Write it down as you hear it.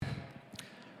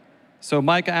So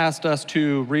Mike asked us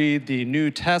to read the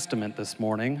New Testament this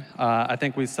morning. I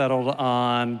think we settled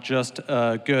on just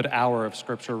a good hour of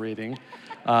scripture reading.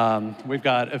 We've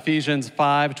got Ephesians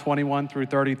 5:21 through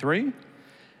 33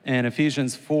 and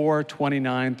Ephesians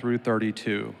 4:29 through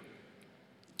 32.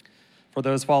 For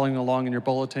those following along in your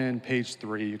bulletin, page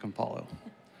 3, you can follow.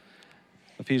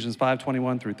 Ephesians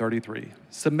 5:21 through 33.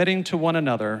 Submitting to one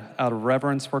another out of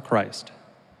reverence for Christ.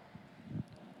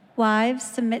 Wives,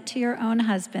 submit to your own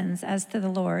husbands as to the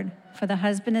Lord, for the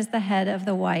husband is the head of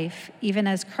the wife, even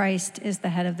as Christ is the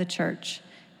head of the church,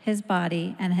 his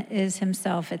body, and is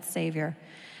himself its Savior.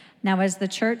 Now, as the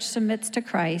church submits to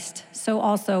Christ, so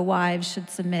also wives should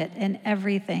submit in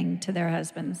everything to their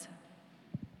husbands.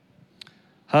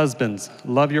 Husbands,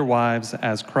 love your wives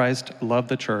as Christ loved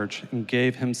the church and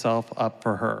gave himself up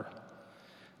for her,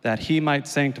 that he might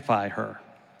sanctify her,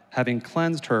 having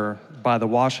cleansed her by the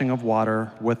washing of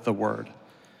water with the word,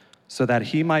 so that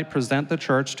he might present the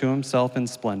church to himself in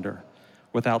splendor,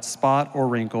 without spot or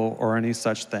wrinkle or any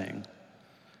such thing,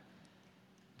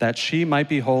 that she might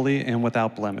be holy and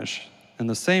without blemish. In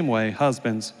the same way,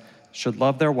 husbands should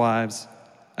love their wives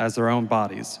as their own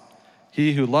bodies.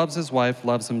 He who loves his wife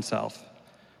loves himself.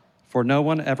 For no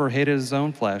one ever hated his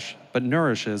own flesh, but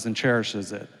nourishes and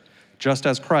cherishes it, just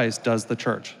as Christ does the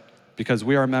church, because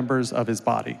we are members of his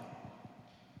body.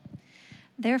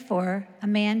 Therefore, a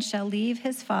man shall leave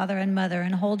his father and mother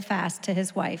and hold fast to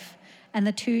his wife, and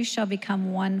the two shall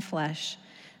become one flesh.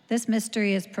 This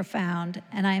mystery is profound,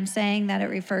 and I am saying that it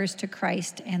refers to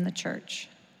Christ and the church.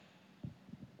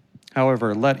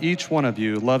 However, let each one of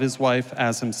you love his wife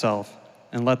as himself,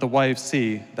 and let the wife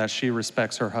see that she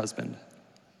respects her husband.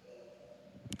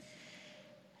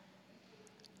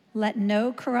 Let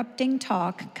no corrupting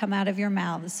talk come out of your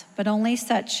mouths, but only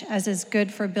such as is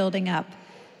good for building up,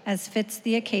 as fits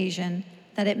the occasion,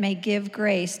 that it may give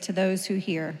grace to those who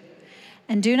hear.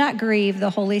 And do not grieve the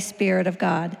Holy Spirit of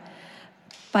God,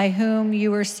 by whom you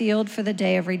were sealed for the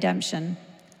day of redemption.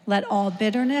 Let all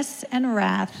bitterness and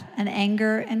wrath and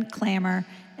anger and clamor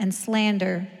and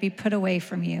slander be put away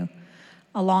from you,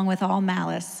 along with all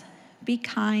malice. Be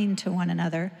kind to one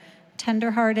another,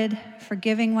 tenderhearted,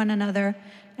 forgiving one another,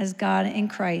 as God in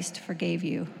Christ forgave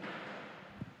you.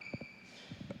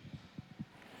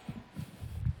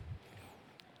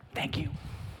 Thank you.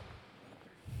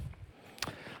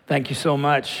 Thank you so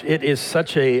much. It is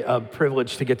such a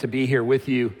privilege to get to be here with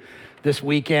you this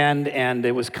weekend, and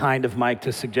it was kind of Mike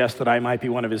to suggest that I might be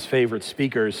one of his favorite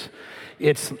speakers.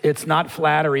 It's not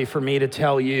flattery for me to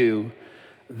tell you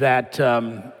that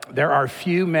there are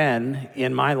few men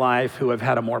in my life who have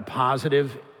had a more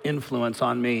positive influence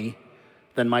on me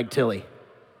than Mike Tilley.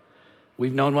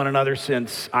 We've known one another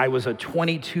since I was a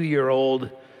 22-year-old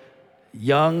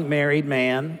young married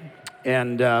man,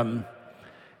 and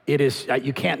it is,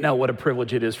 you can't know what a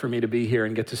privilege it is for me to be here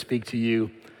and get to speak to you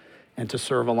and to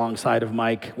serve alongside of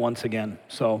Mike once again.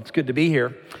 So it's good to be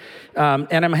here.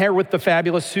 And I'm here with the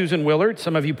fabulous Susan Willard.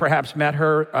 Some of you perhaps met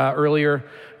her earlier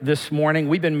this morning.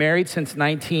 We've been married since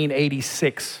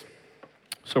 1986,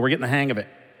 so we're getting the hang of it.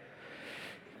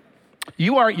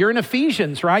 You're in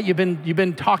Ephesians, right? You've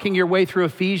been talking your way through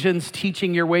Ephesians,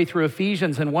 teaching your way through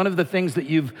Ephesians, and one of the things that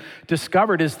you've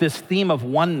discovered is this theme of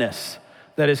oneness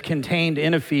that is contained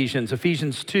in Ephesians.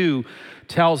 Ephesians 2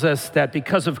 tells us that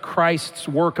because of Christ's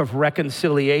work of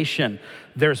reconciliation,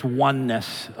 there's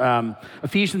oneness.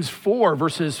 Ephesians 4,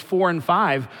 verses 4 and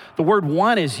 5, the word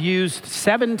one is used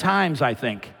 7 times, I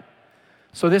think.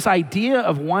 So this idea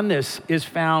of oneness is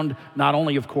found not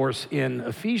only, of course, in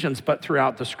Ephesians, but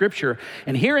throughout the scripture.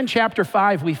 And here in chapter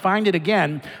 5, we find it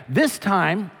again. This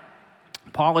time,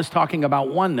 Paul is talking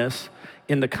about oneness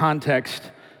in the context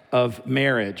of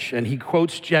marriage. And he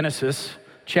quotes Genesis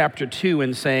chapter 2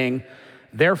 in saying,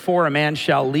 "Therefore a man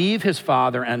shall leave his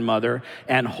father and mother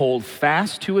and hold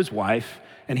fast to his wife,"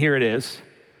 and here it is,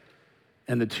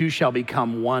 "and the two shall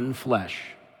become one flesh."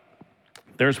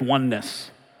 There's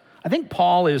oneness. I think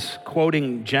Paul is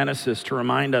quoting Genesis to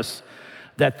remind us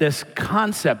that this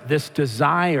concept, this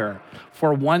desire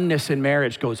for oneness in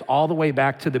marriage goes all the way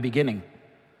back to the beginning,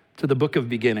 to the book of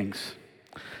beginnings.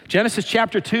 Genesis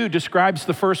chapter 2 describes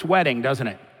the first wedding, doesn't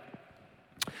it?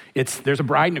 There's a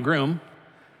bride and a groom,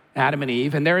 Adam and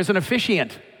Eve, and there is an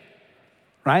officiant,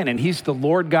 right? And he's the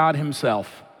Lord God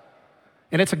himself.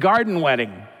 And it's a garden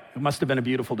wedding. It must have been a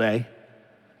beautiful day.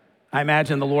 I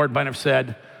imagine the Lord might have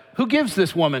said, "Who gives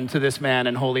this woman to this man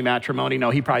in holy matrimony?" No,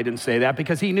 he probably didn't say that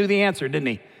because he knew the answer, didn't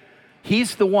he?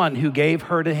 He's the one who gave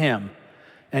her to him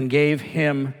and gave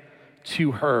him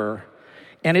to her.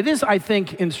 And it is, I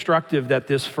think, instructive that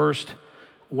this first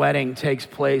wedding takes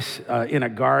place in a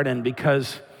garden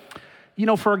because,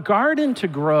 For a garden to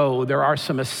grow, there are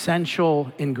some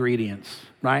essential ingredients,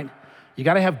 right? You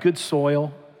got to have good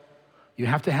soil. You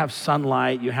have to have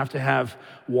sunlight. You have to have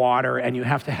water, and you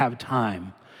have to have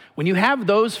time. When you have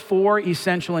those 4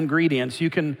 essential ingredients, you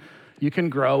can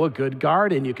grow a good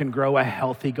garden. You can grow a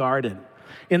healthy garden.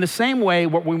 In the same way,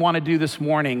 what we want to do this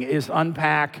morning is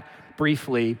unpack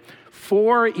briefly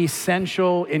 4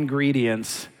 essential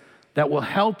ingredients that will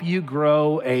help you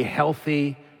grow a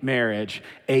healthy marriage,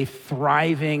 a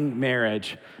thriving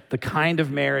marriage, the kind of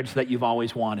marriage that you've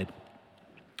always wanted.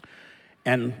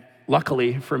 And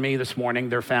luckily for me this morning,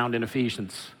 they're found in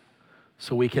Ephesians,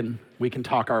 so we can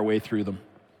talk our way through them.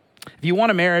 If you want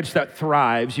a marriage that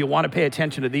thrives, you'll want to pay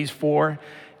attention to these 4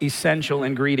 essential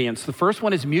ingredients. The first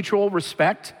one is mutual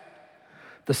respect.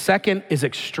 The second is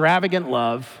extravagant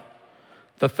love.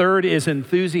 The third is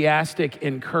enthusiastic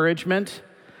encouragement.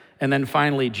 And then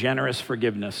finally, generous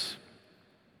forgiveness.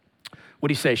 What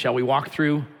do you say? Shall we walk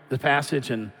through the passage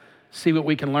and see what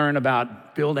we can learn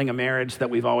about building a marriage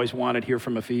that we've always wanted here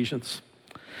from Ephesians?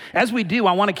 As we do,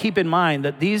 I want to keep in mind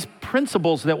that these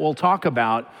principles that we'll talk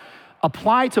about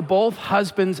apply to both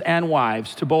husbands and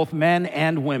wives, to both men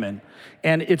and women.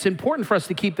 And it's important for us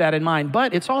to keep that in mind.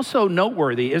 But it's also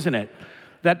noteworthy, isn't it,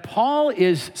 that Paul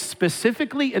is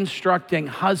specifically instructing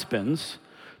husbands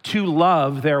to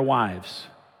love their wives.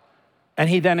 And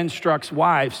he then instructs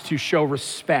wives to show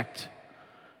respect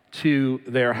to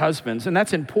their husbands. And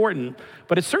that's important,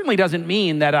 but it certainly doesn't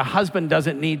mean that a husband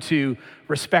doesn't need to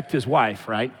respect his wife,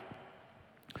 right?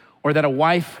 Or that a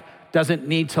wife doesn't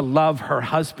need to love her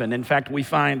husband. In fact, we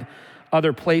find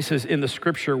other places in the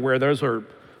scripture where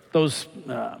those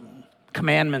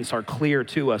commandments are clear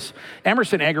to us.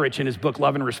 Emerson Eggerichs in his book,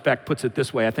 Love and Respect, puts it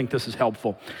this way. I think this is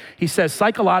helpful. He says,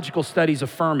 psychological studies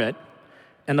affirm it,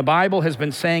 and the Bible has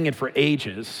been saying it for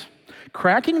ages.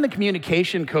 Cracking the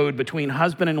communication code between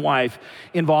husband and wife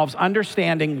involves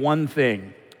understanding one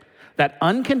thing, that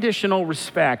unconditional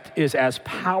respect is as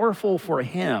powerful for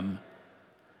him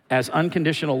as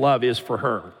unconditional love is for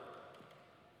her.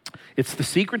 It's the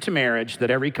secret to marriage that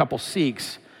every couple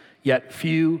seeks, yet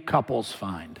few couples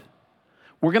find.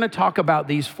 We're going to talk about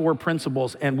these 4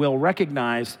 principles, and we'll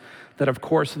recognize that, of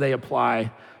course, they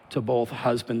apply to both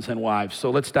husbands and wives.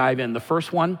 So let's dive in. The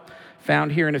first one,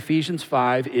 found here in Ephesians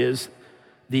 5, is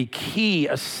the key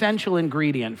essential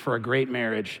ingredient for a great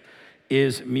marriage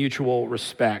is mutual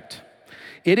respect.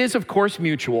 It is, of course,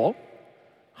 mutual.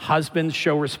 Husbands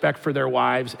show respect for their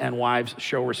wives, and wives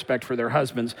show respect for their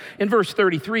husbands. In verse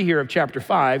 33 here of chapter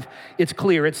 5, it's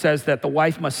clear. It says that the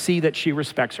wife must see that she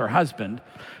respects her husband.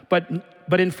 But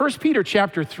in 1 Peter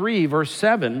chapter 3, verse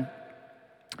 7,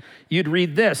 you'd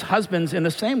read this: husbands, in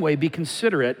the same way, be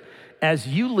considerate as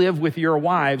you live with your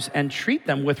wives and treat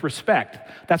them with respect.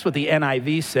 That's what the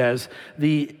NIV says.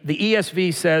 The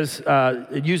ESV says,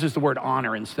 it uses the word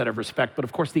honor instead of respect, but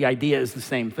of course the idea is the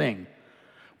same thing.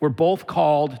 We're both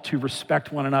called to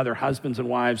respect one another, husbands and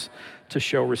wives, to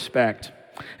show respect.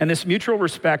 And this mutual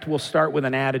respect will start with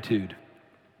an attitude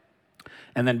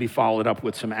and then be followed up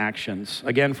with some actions.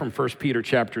 Again, from 1 Peter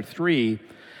chapter 3,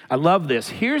 I love this.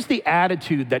 Here's the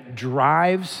attitude that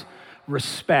drives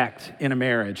respect in a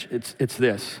marriage. It's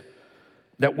this,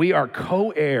 that we are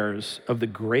co-heirs of the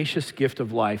gracious gift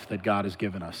of life that God has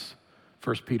given us.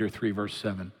 1 Peter 3, verse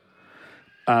 7.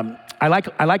 I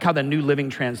like how the New Living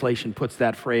Translation puts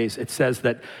that phrase. It says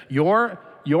that your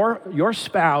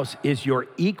spouse is your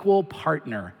equal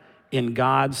partner in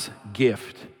God's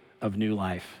gift of new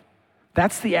life.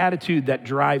 That's the attitude that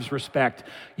drives respect.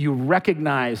 You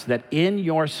recognize that in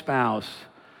your spouse,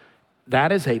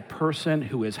 that is a person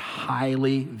who is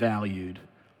highly valued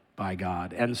by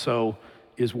God, and so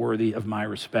is worthy of my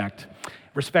respect.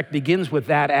 Respect begins with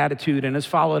that attitude and is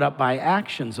followed up by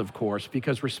actions, of course,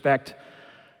 because respect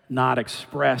not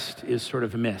expressed is sort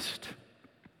of missed.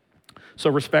 So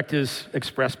respect is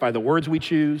expressed by the words we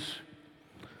choose,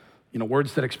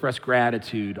 words that express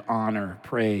gratitude, honor,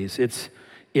 praise.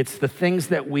 It's the things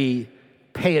that we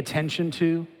pay attention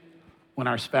to when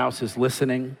our spouse is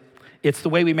listening. It's the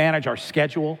way we manage our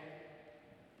schedule.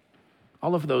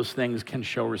 All of those things can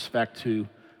show respect to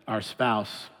our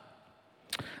spouse.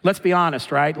 Let's be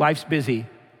honest, right? Life's busy,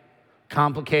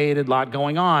 complicated, a lot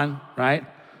going on, right?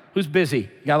 Who's busy?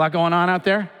 You got a lot going on out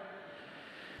there?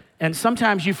 And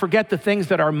sometimes you forget the things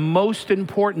that are most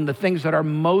important, the things that are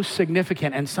most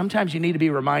significant, and sometimes you need to be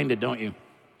reminded, don't you?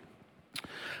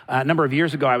 A number of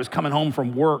years ago, I was coming home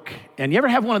from work, and you ever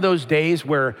have one of those days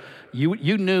where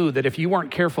you knew that if you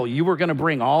weren't careful, you were going to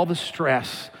bring all the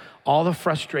stress, all the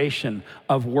frustration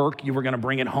of work, you were going to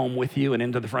bring it home with you and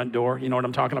into the front door? You know what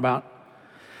I'm talking about?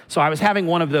 So I was having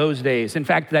one of those days. In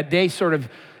fact, that day sort of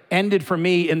ended for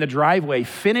me in the driveway,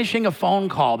 finishing a phone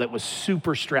call that was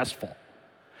super stressful.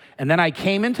 And then I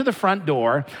came into the front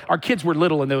door. Our kids were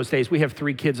little in those days. We have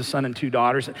 3 kids, a son and 2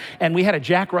 daughters. And we had a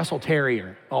Jack Russell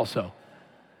Terrier also.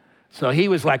 So he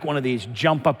was like one of these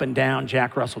jump up and down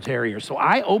Jack Russell Terriers. So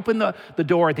I opened the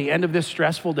door at the end of this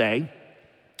stressful day,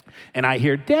 and I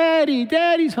hear, "Daddy,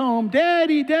 Daddy's home,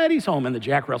 Daddy, Daddy's home." And the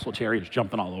Jack Russell Terrier's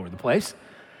jumping all over the place.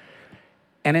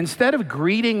 And instead of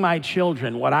greeting my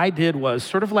children, what I did was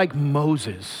sort of like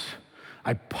Moses.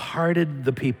 I parted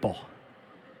the people,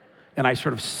 and I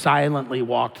sort of silently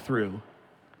walked through.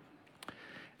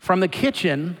 From the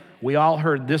kitchen, we all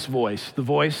heard this voice, the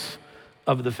voice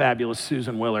of the fabulous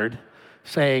Susan Willard,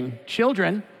 saying,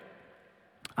 "Children,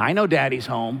 I know Daddy's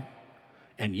home,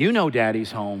 and you know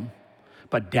Daddy's home,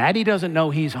 but Daddy doesn't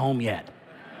know he's home yet.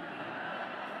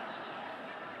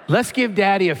 Let's give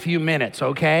Daddy a few minutes,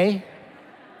 okay?"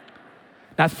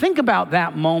 Now think about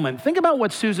that moment. Think about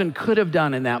what Susan could have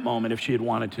done in that moment if she had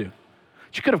wanted to.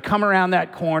 She could have come around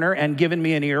that corner and given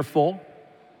me an earful,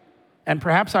 and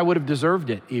perhaps I would have deserved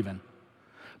it even.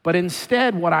 But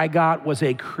instead, what I got was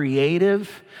a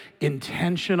creative,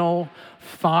 intentional,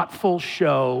 thoughtful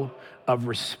show of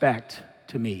respect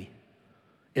to me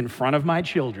in front of my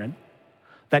children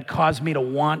that caused me to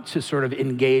want to sort of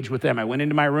engage with them. I went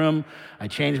into my room, I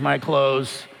changed my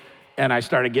clothes, and I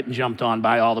started getting jumped on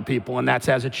by all the people, and that's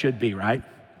as it should be, right?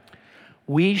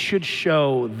 We should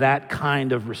show that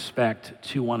kind of respect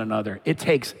to one another. It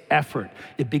takes effort.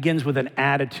 It begins with an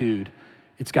attitude.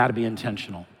 It's got to be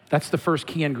intentional. That's the first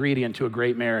key ingredient to a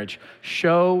great marriage.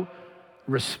 Show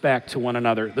respect to one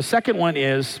another. The second one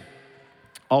is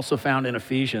also found in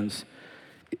Ephesians.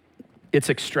 It's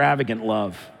extravagant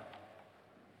love.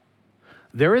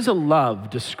 There is a love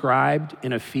described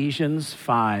in Ephesians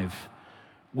 5,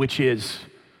 which is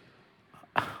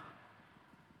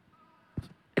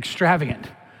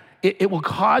extravagant. It will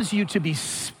cause you to be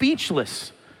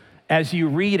speechless as you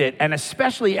read it, and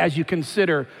especially as you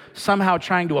consider somehow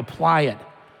trying to apply it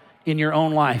in your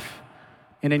own life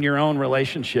and in your own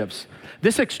relationships.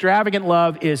 This extravagant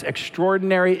love is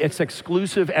extraordinary, it's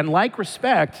exclusive, and like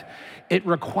respect, it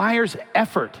requires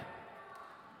effort.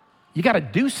 You got to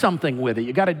do something with it.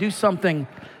 You got to do something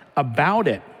about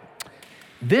it.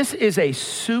 This is a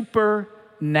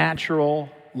supernatural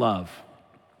love.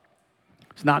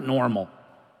 It's not normal.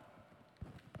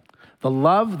 The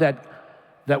love that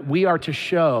we are to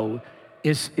show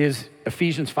is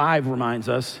Ephesians 5 reminds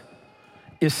us,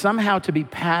 is somehow to be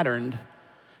patterned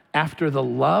after the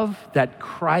love that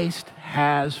Christ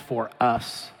has for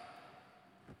us.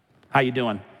 How you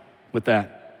doing with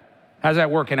that? How's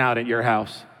that working out at your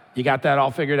house? You got that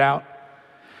all figured out?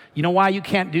 You know why you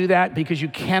can't do that? Because you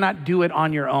cannot do it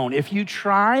on your own. If you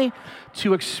try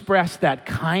to express that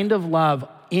kind of love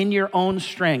in your own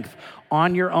strength,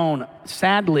 on your own,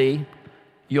 sadly,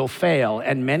 you'll fail.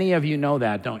 And many of you know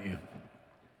that, don't you?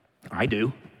 I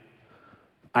do.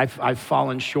 I've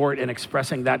fallen short in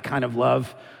expressing that kind of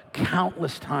love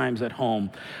countless times at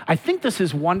home. I think this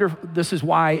is wonderful. This is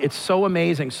why it's so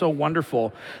amazing, so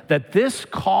wonderful that this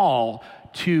call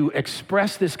to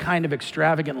express this kind of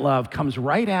extravagant love comes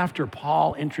right after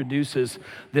Paul introduces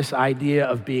this idea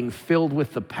of being filled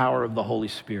with the power of the Holy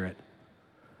Spirit.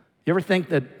 You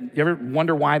ever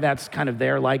wonder why that's kind of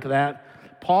there like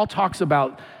that? Paul talks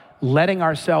about letting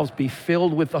ourselves be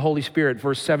filled with the Holy Spirit.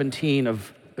 Verse 17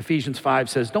 of Ephesians 5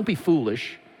 says, "Don't be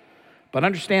foolish, but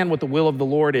understand what the will of the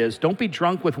Lord is. Don't be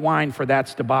drunk with wine, for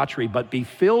that's debauchery, but be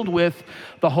filled with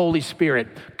the Holy Spirit."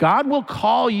 God will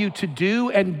call you to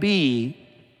do and be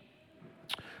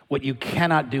what you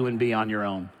cannot do and be on your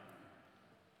own.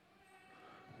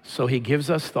 So he gives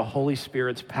us the Holy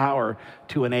Spirit's power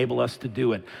to enable us to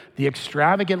do it. The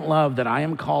extravagant love that I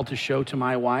am called to show to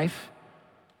my wife,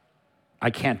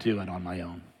 I can't do it on my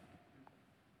own.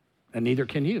 And neither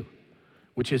can you,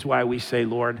 which is why we say,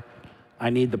 Lord, I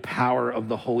need the power of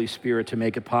the Holy Spirit to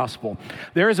make it possible.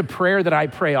 There is a prayer that I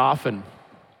pray often.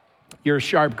 You're a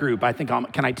sharp group.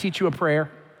 Can I teach you a prayer?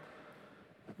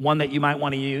 One that you might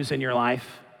want to use in your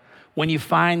life? When you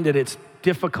find that it's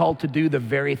difficult to do the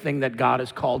very thing that God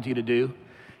has called you to do,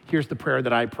 here's the prayer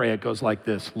that I pray. It goes like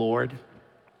this: Lord,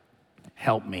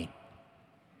 help me.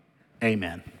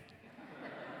 Amen.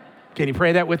 Can you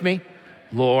pray that with me?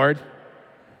 Lord,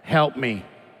 help me.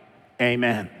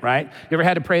 Amen, right? You ever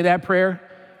had to pray that prayer?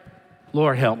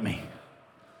 Lord, help me.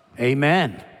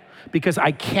 Amen. Because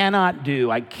I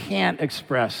can't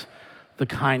express the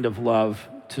kind of love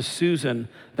to Susan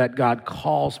that God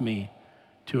calls me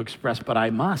to express, but I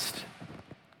must.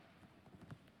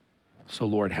 So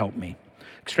Lord, help me.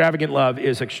 Extravagant love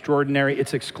is extraordinary.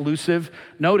 It's exclusive.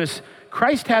 Notice,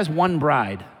 Christ has one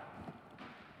bride.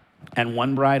 and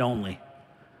one bride only.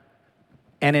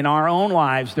 And in our own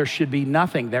lives, there can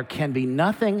be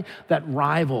nothing that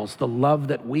rivals the love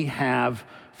that we have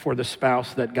for the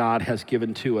spouse that God has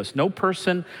given to us. No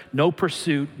person, no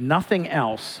pursuit, nothing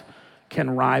else can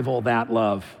rival that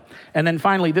love. And then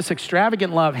finally, this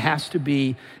extravagant love has to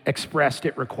be expressed.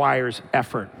 It requires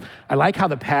effort. I like how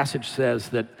the passage says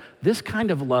that this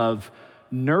kind of love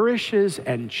nourishes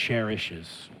and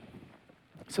cherishes.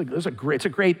 It's a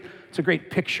great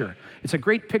picture. It's a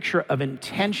great picture of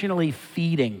intentionally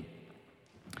feeding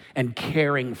and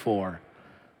caring for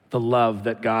the love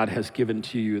that God has given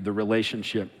to you, the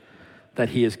relationship that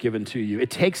he has given to you. It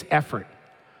takes effort.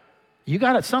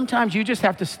 Sometimes you just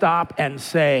have to stop and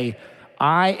say,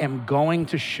 I am going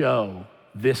to show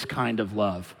this kind of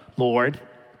love. Lord,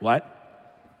 what?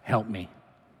 Help me.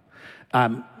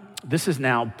 This is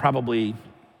now probably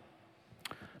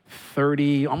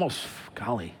 20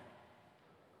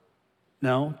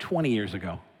 years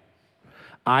ago.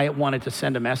 I wanted to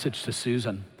send a message to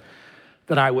Susan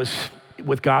that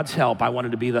with God's help, I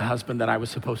wanted to be the husband that I was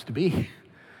supposed to be.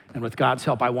 And with God's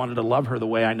help, I wanted to love her the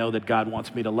way I know that God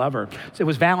wants me to love her. So it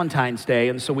was Valentine's Day,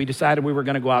 and so we decided we were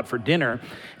going to go out for dinner.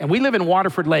 And we live in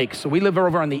Waterford Lakes, so we live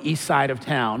over on the east side of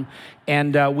town.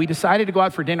 And we decided to go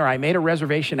out for dinner. I made a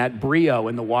reservation at Brio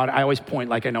in the water. I always point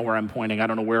like I know where I'm pointing. I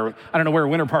don't know where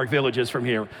Winter Park Village is from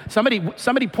here.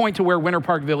 Somebody point to where Winter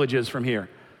Park Village is from here.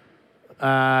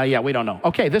 Yeah, we don't know.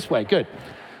 Okay, this way, good.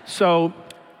 So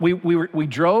we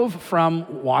drove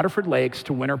from Waterford Lakes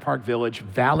to Winter Park Village,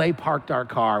 valet parked our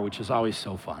car, which is always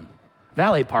so fun.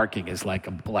 Valet parking is like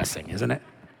a blessing, isn't it?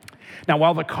 Now,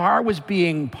 while the car was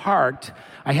being parked,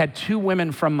 I had 2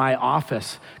 women from my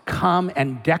office come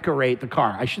and decorate the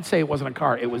car. I should say it wasn't a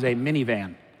car, it was a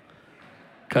minivan,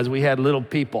 because we had little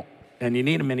people, and you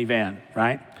need a minivan,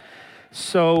 right?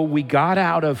 So we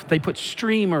got they put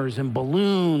streamers and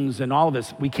balloons and all of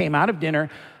this. We came out of dinner.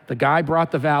 The guy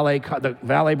brought the valet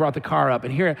brought the car up,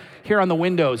 and here on the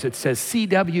windows it says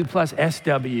CW plus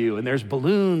SW, and there's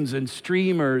balloons and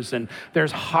streamers, and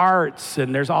there's hearts,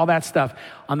 and there's all that stuff.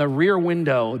 On the rear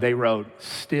window, they wrote,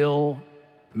 "Still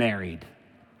married,"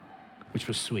 which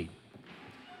was sweet.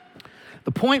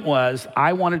 The point was,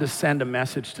 I wanted to send a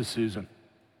message to Susan.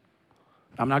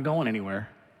 I'm not going anywhere.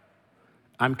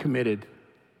 I'm committed.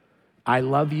 I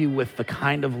love you with the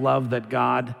kind of love that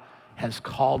God has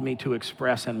called me to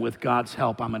express, and with God's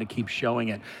help, I'm going to keep showing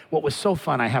it. What was so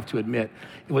fun, I have to admit,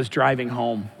 it was driving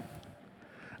home.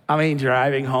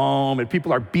 Driving home, and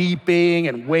people are beeping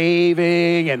and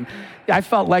waving, and I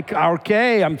felt like,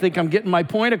 okay, I think I'm getting my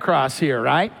point across here,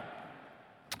 right?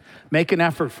 Make an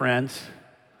effort, friends.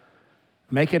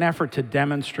 Make an effort to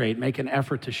demonstrate, make an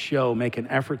effort to show, make an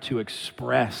effort to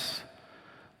express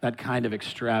that kind of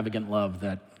extravagant love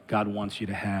that God wants you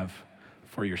to have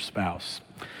for your spouse.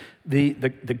 The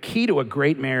key to a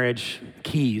great marriage,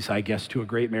 keys, I guess, to a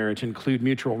great marriage include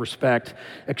mutual respect,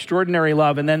 extraordinary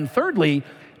love, and then thirdly,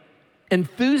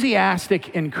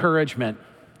 enthusiastic encouragement.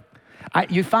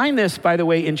 You find this, by the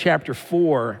way, in chapter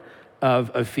 4 of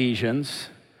Ephesians.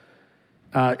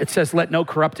 It says, let no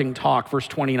corrupting talk, verse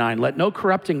 29, let no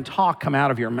corrupting talk come out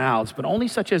of your mouths, but only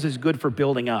such as is good for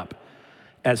building up,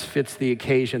 as fits the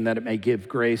occasion, that it may give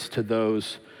grace to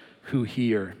those who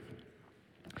hear.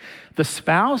 The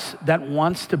spouse that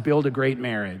wants to build a great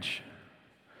marriage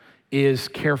is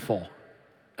careful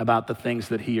about the things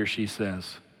that he or she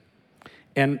says,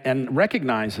 and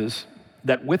recognizes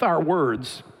that with our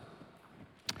words,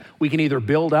 we can either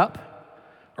build up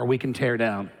or we can tear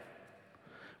down.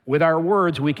 With our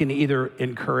words, we can either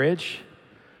encourage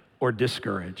or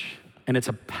discourage. And it's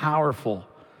a powerful,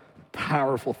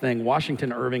 powerful thing.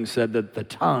 Washington Irving said that the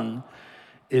tongue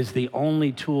is the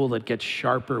only tool that gets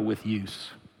sharper with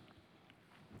use.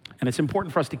 And it's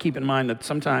important for us to keep in mind that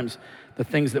sometimes the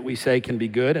things that we say can be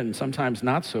good and sometimes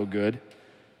not so good.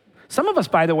 Some of us,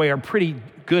 by the way, are pretty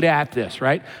good at this,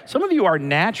 right? Some of you are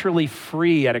naturally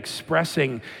free at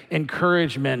expressing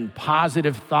encouragement,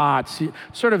 positive thoughts.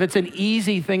 It's an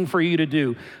easy thing for you to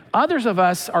do. Others of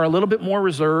us are a little bit more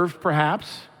reserved,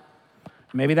 perhaps.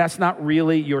 Maybe that's not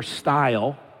really your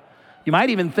style. You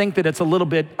might even think that it's a little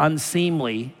bit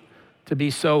unseemly to be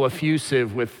so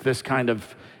effusive with this kind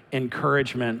of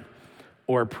encouragement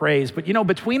or praise. But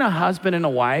between a husband and a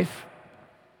wife,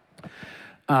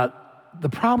 the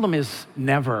problem is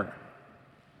never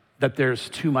that there's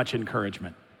too much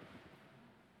encouragement.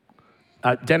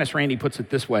 Dennis Randi puts it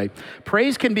this way: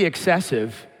 praise can be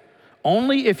excessive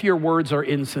only if your words are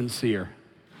insincere.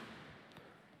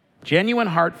 Genuine,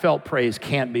 heartfelt praise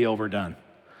can't be overdone.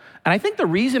 And I think the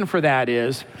reason for that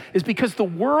is because the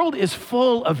world is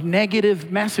full of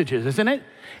negative messages, isn't it?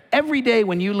 Every day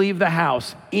when you leave the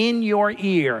house, in your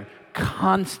ear,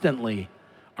 constantly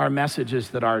are messages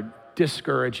that are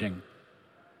discouraging,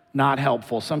 not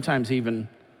helpful, sometimes even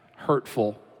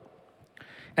hurtful.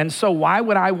 And so why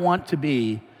would I want to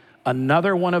be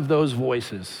another one of those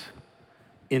voices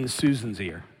in Susan's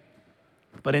ear?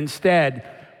 But instead,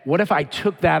 what if I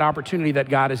took that opportunity that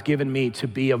God has given me to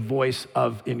be a voice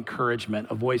of encouragement,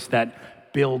 a voice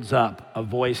that builds up, a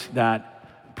voice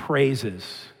that praises,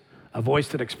 a voice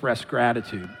that expresses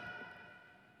gratitude?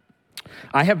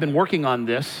 I have been working on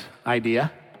this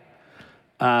idea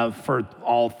for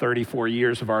all 34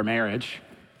 years of our marriage.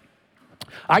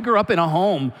 I grew up in a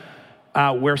home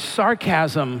where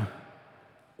sarcasm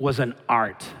was an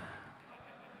art.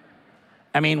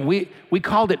 I mean, we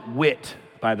called it wit,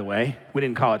 by the way. We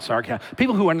didn't call it sarcasm.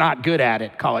 People who are not good at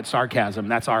it call it sarcasm.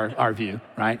 That's our view,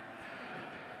 right?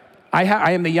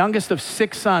 I am the youngest of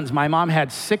 6 sons. My mom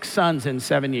had 6 sons in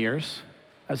 7 years.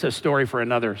 That's a story for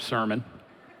another sermon.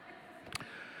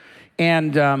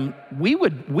 And we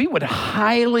would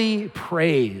highly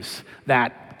praise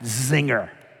that zinger,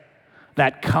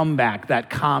 that comeback, that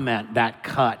comment, that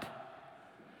cut.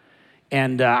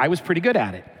 And I was pretty good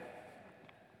at it.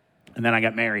 And then I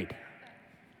got married.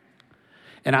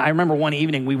 And I remember one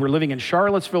evening, we were living in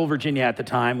Charlottesville, Virginia at the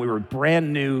time. We were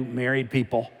brand new married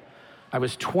people. I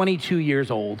was 22 years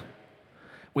old.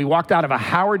 We walked out of a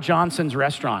Howard Johnson's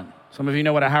restaurant. Some of you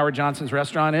know what a Howard Johnson's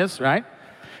restaurant is, right?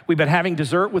 We've been having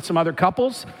dessert with some other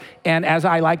couples. And as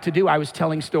I like to do, I was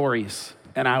telling stories.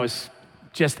 And I was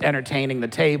just entertaining the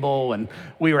table. And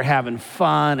we were having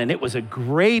fun. And it was a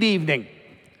great evening.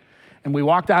 And we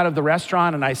walked out of the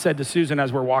restaurant. And I said to Susan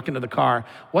as we're walking to the car,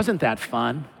 "Wasn't that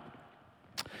fun?"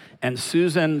 And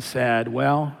Susan said,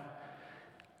 "Well,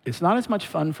 it's not as much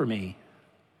fun for me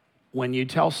when you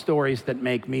tell stories that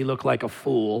make me look like a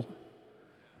fool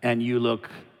and you look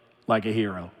like a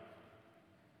hero.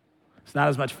 It's not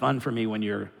as much fun for me when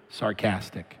you're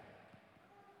sarcastic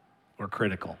or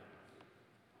critical."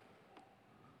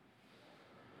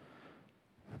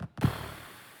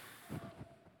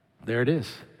 There it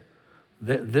is.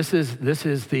 This is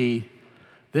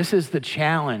the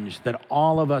challenge that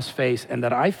all of us face, and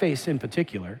that I face in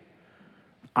particular.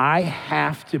 I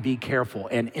have to be careful,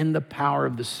 and in the power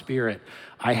of the Spirit,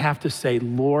 I have to say,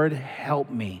 "Lord, help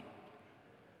me.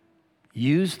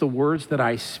 Use the words that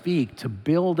I speak to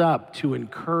build up, to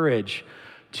encourage,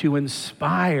 to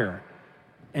inspire,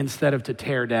 instead of to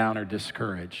tear down or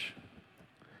discourage."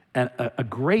 And a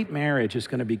great marriage is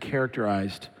going to be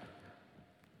characterized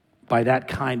by that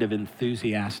kind of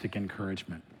enthusiastic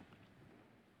encouragement.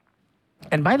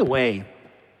 And by the way,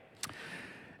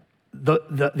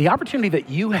 the opportunity that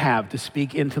you have to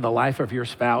speak into the life of your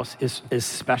spouse is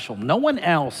special. No one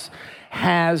else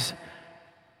has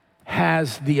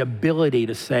the ability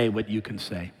to say what you can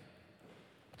say.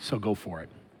 So go for it.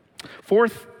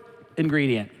 Fourth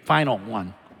ingredient, final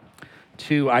one,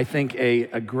 to, I think,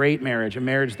 a great marriage, a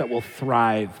marriage that will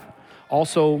thrive.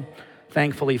 Also,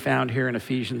 thankfully found here in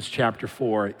Ephesians chapter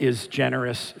 4, is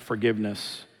generous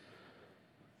forgiveness.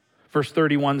 Verse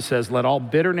 31 says, "Let all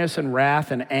bitterness and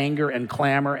wrath and anger and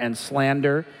clamor and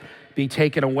slander be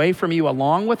taken away from you,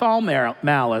 along with all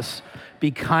malice.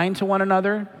 Be kind to one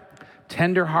another,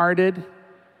 tender-hearted,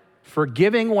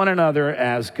 forgiving one another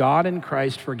as God in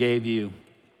Christ forgave you."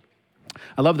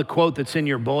 I love the quote that's in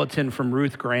your bulletin from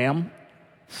Ruth Graham.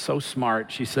 So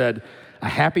smart. She said, "A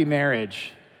happy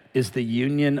marriage is the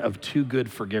union of two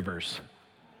good forgivers."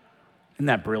 Isn't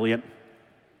that brilliant?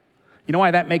 You know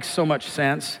why that makes so much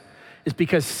sense? Is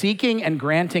because seeking and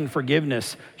granting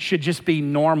forgiveness should just be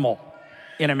normal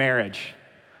in a marriage.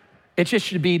 It just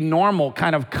should be normal,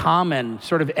 kind of common,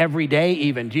 sort of everyday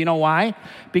even. Do you know why?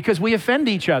 Because we offend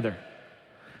each other.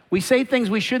 We say things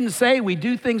we shouldn't say. We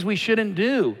do things we shouldn't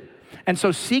do. And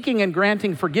so seeking and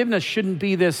granting forgiveness shouldn't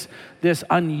be this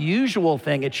unusual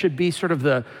thing. It should be sort of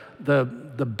the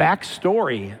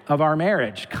backstory of our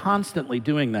marriage, constantly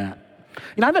doing that.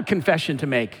 You know, I have a confession to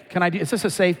make. Is this a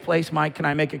safe place, Mike? Can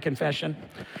I make a confession?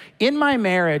 In my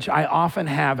marriage, I often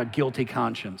have a guilty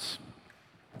conscience.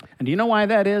 And do you know why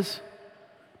that is?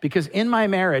 Because in my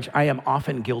marriage, I am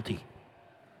often guilty.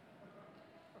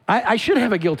 I should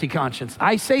have a guilty conscience.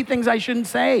 I say things I shouldn't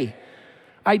say.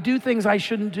 I do things I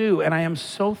shouldn't do. And I am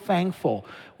so thankful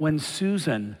when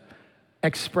Susan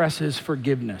expresses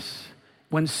forgiveness.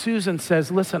 When Susan says,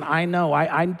 "Listen, I know,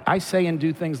 I say and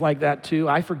do things like that too.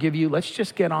 I forgive you. Let's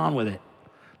just get on with it.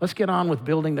 Let's get on with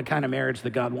building the kind of marriage that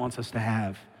God wants us to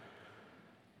have."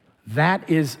 That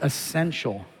is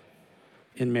essential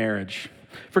in marriage.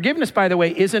 Forgiveness, by the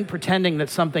way, isn't pretending that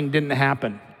something didn't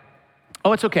happen.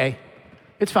 Oh, it's okay.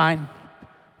 It's fine.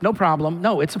 No problem.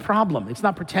 No, it's a problem. It's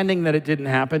not pretending that it didn't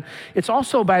happen. It's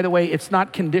also, by the way, it's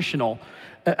not conditional.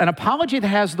 An apology that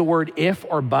has the word if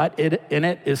or but in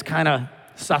it is kind of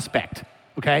suspect,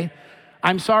 okay?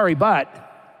 I'm sorry,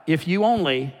 but if you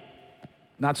only,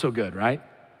 not so good, right?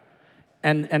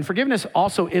 And forgiveness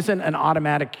also isn't an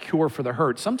automatic cure for the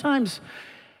hurt. Sometimes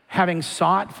having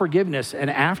sought forgiveness and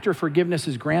after forgiveness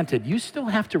is granted, you still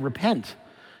have to repent.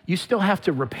 You still have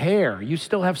to repair. You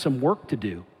still have some work to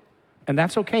do. And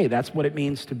that's okay. That's what it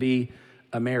means to be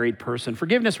a married person.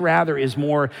 Forgiveness, rather, is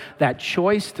more that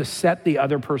choice to set the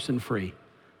other person free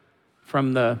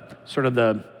from the sort of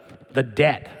the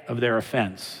debt of their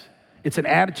offense. It's an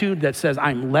attitude that says,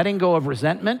 I'm letting go of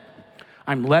resentment.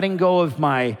 I'm letting go of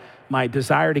my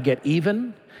desire to get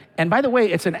even. And by the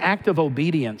way, it's an act of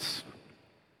obedience.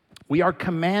 We are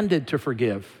commanded to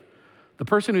forgive. The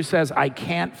person who says, I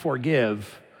can't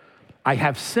forgive, I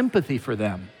have sympathy for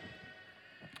them,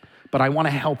 but I want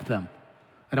to help them.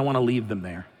 I don't want to leave them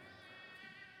there.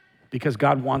 Because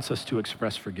God wants us to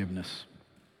express forgiveness.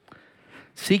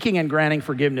 Seeking and granting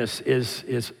forgiveness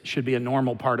should be a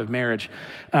normal part of marriage.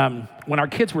 When our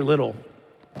kids were little,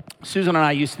 Susan and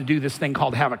I used to do this thing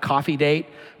called have a coffee date.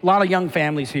 A lot of young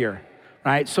families here,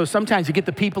 right? So sometimes you get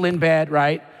the people in bed,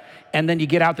 right? And then you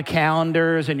get out the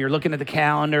calendars and you're looking at the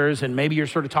calendars and maybe you're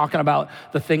sort of talking about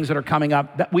the things that are coming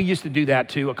up. We used to do that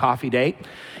too, a coffee date.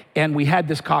 And we had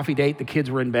this coffee date, the kids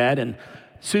were in bed, and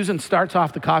Susan starts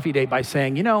off the coffee date by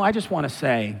saying, I just want to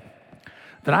say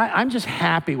that I'm just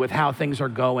happy with how things are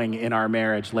going in our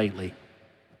marriage lately.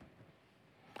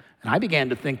 And I began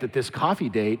to think that this coffee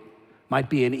date might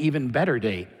be an even better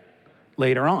date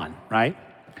later on, right?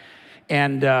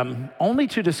 And only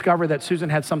to discover that Susan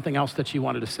had something else that she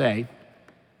wanted to say,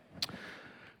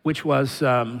 which was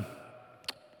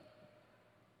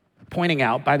pointing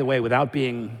out, by the way, without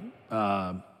being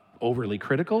overly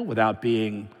critical, without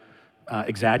being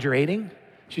exaggerating,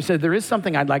 she said, there is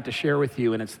something I'd like to share with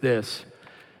you, and it's this.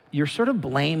 You're sort of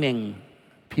blaming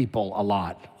people a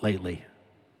lot lately.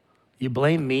 You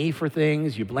blame me for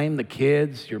things, you blame the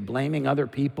kids, you're blaming other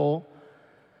people,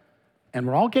 and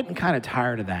we're all getting kind of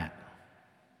tired of that.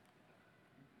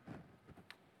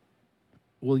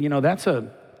 Well, that's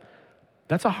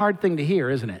a hard thing to hear,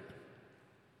 isn't it?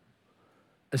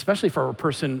 Especially for a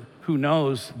person who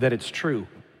knows that it's true.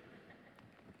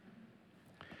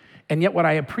 And yet what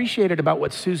I appreciated about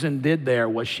what Susan did there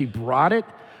was she brought it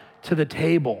to the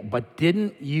table, but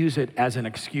didn't use it as an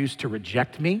excuse to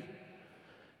reject me,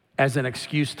 as an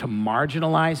excuse to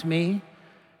marginalize me,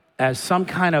 as some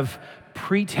kind of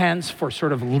pretense for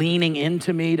sort of leaning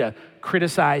into me to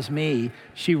criticize me.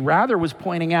 She rather was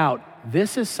pointing out,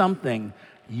 this is something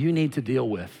you need to deal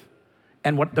with.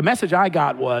 And what the message I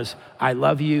got was, I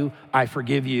love you, I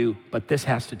forgive you, but this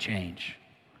has to change.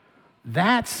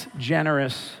 That's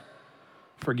generous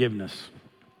forgiveness.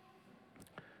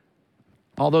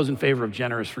 All those in favor of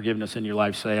generous forgiveness in your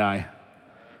life say aye.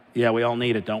 Yeah, we all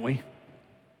need it, don't we?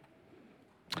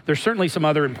 There's certainly some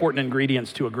other important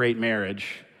ingredients to a great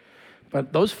marriage,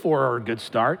 but those 4 are a good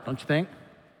start, don't you think?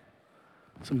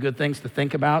 Some good things to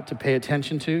think about, to pay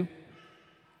attention to.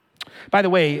 By the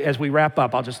way, as we wrap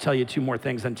up, I'll just tell you 2 more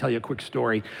things, then tell you a quick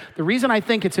story. The reason I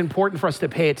think it's important for us to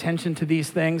pay attention to these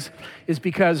things is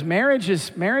because marriage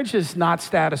is not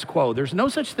status quo. There's no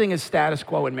such thing as status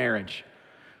quo in marriage.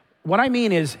 What I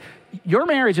mean is, your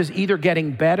marriage is either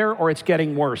getting better or it's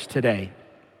getting worse today.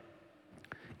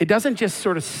 It doesn't just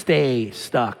sort of stay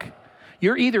stuck.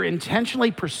 You're either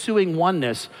intentionally pursuing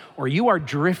oneness or you are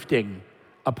drifting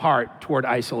apart toward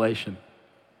isolation.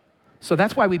 So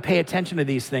that's why we pay attention to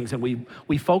these things and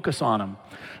we focus on them.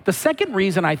 The second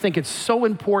reason I think it's so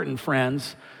important,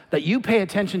 friends, that you pay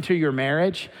attention to your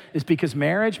marriage is because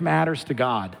marriage matters to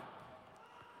God.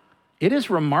 It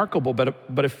is remarkable,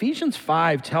 but Ephesians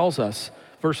 5 tells us,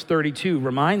 verse 32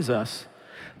 reminds us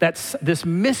that this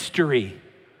mystery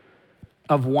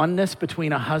of oneness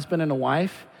between a husband and a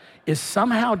wife is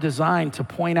somehow designed to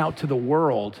point out to the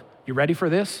world, you ready for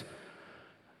this?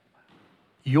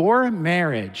 Your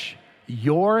marriage,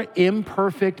 your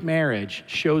imperfect marriage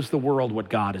shows the world what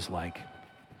God is like.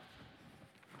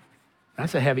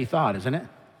 That's a heavy thought, isn't it?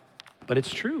 But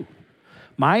it's true.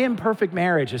 My imperfect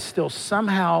marriage is still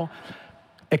somehow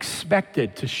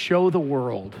expected to show the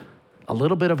world a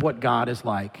little bit of what God is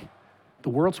like. The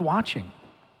world's watching,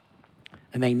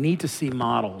 and they need to see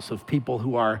models of people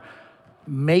who are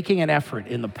making an effort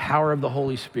in the power of the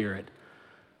Holy Spirit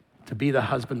to be the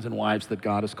husbands and wives that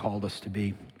God has called us to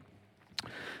be.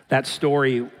 That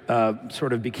story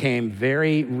sort of became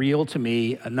very real to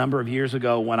me a number of years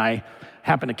ago when I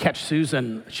happened to catch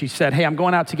Susan. She said, hey, I'm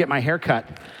going out to get my hair cut.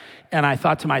 And I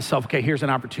thought to myself, okay, here's an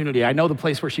opportunity. I know the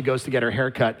place where she goes to get her hair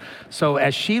cut. So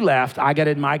as she left, I got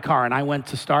in my car and I went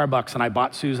to Starbucks and I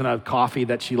bought Susan a coffee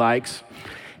that she likes.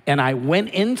 And I went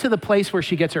into the place where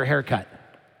she gets her hair cut.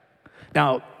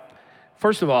 Now,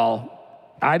 first of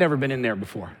all, I'd never been in there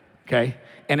before, okay?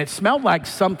 And it smelled like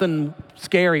something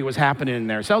scary was happening in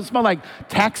there. So it smelled like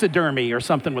taxidermy or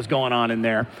something was going on in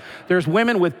there. There's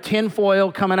women with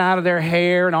tinfoil coming out of their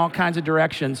hair in all kinds of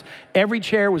directions. Every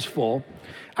chair was full.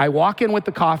 I walk in with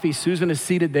the coffee, Susan is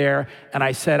seated there, and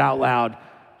I said out loud,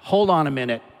 hold on a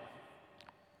minute.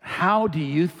 How do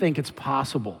you think it's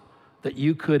possible that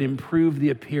you could improve the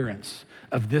appearance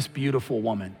of this beautiful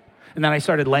woman? And then I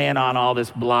started laying on all this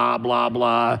blah, blah,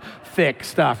 blah, thick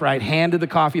stuff, right? Handed the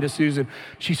coffee to Susan.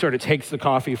 She sort of takes the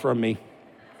coffee from me.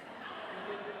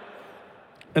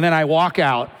 And then I walk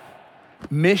out,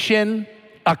 mission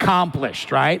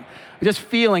accomplished, right? Just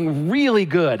feeling really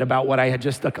good about what I had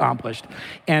just accomplished.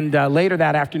 And later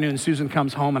that afternoon, Susan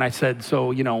comes home and I said,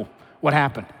 so, what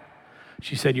happened?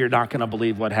 She said, you're not gonna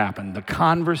believe what happened. The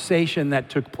conversation that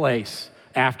took place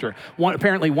after.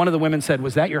 Apparently one of the women said,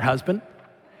 was that your husband?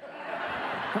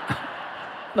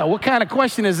 No, what kind of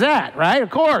question is that, right? Of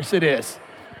course it is.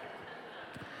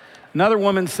 Another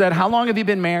woman said, how long have you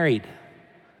been married?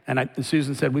 And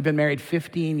Susan said, we've been married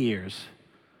 15 years.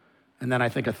 And then I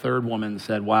think a third woman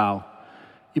said, wow,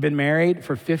 you've been married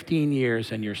for 15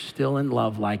 years and you're still in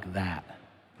love like that.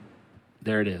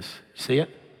 There it is. See it?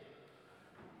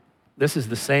 This is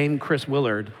the same Chris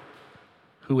Willard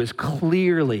who is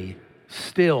clearly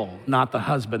still not the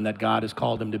husband that God has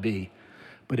called him to be.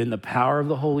 But in the power of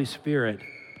the Holy Spirit,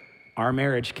 our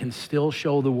marriage can still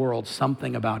show the world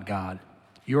something about God.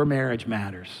 Your marriage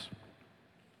matters.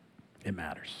 It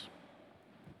matters.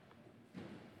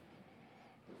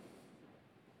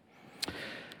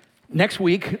 Next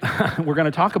week, we're going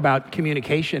to talk about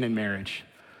communication in marriage.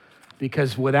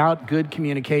 Because without good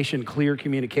communication, clear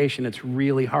communication, it's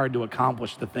really hard to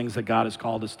accomplish the things that God has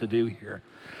called us to do here.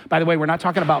 By the way, we're not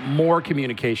talking about more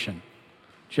communication,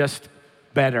 just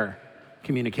better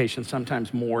communication.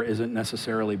 Sometimes more isn't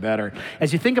necessarily better.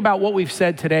 As you think about what we've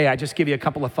said today, I just give you a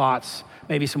couple of thoughts,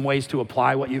 maybe some ways to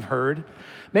apply what you've heard.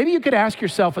 Maybe you could ask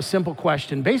yourself a simple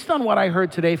question. Based on what I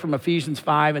heard today from Ephesians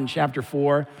 5 and chapter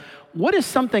 4, what is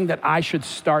something that I should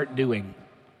start doing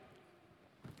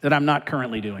that I'm not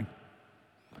currently doing?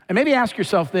 And maybe ask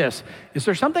yourself this, is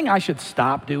there something I should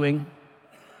stop doing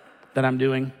that I'm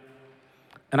doing?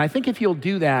 And I think if you'll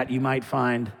do that, you might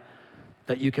find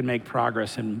that you can make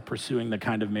progress in pursuing the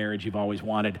kind of marriage you've always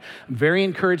wanted. I'm very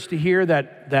encouraged to hear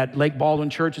that Lake Baldwin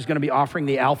Church is going to be offering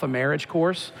the Alpha Marriage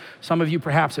course. Some of you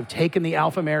perhaps have taken the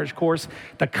Alpha Marriage course.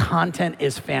 The content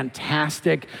is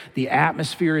fantastic. The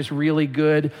atmosphere is really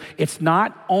good. It's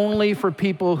not only for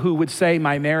people who would say,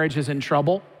 my marriage is in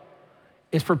trouble.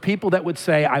 It's for people that would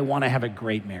say, I want to have a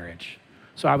great marriage.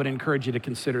 So I would encourage you to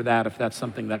consider that if that's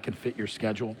something that can fit your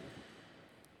schedule.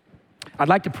 I'd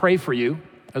like to pray for you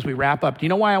as we wrap up. Do you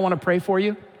know why I want to pray for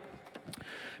you?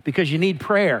 Because you need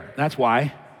prayer. That's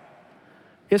why.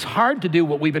 It's hard to do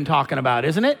what we've been talking about,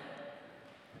 isn't it?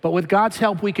 But with God's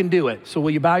help, we can do it. So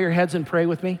will you bow your heads and pray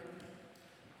with me?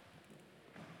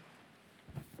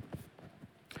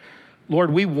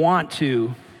 Lord, we want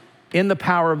to, in the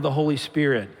power of the Holy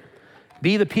Spirit,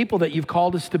 be the people that you've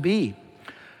called us to be.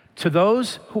 To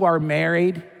those who are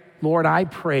married, Lord, I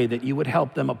pray that you would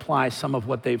help them apply some of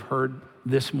what they've heard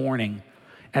this morning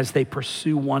as they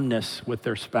pursue oneness with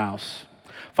their spouse.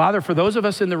 Father, for those of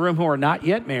us in the room who are not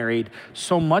yet married,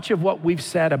 so much of what we've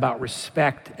said about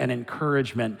respect and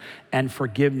encouragement and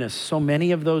forgiveness, so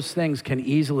many of those things can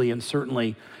easily and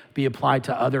certainly be applied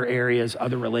to other areas,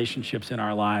 other relationships in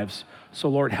our lives. So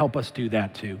Lord, help us do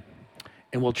that too.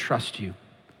 And we'll trust you.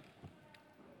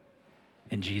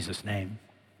 In Jesus' name,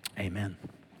 amen.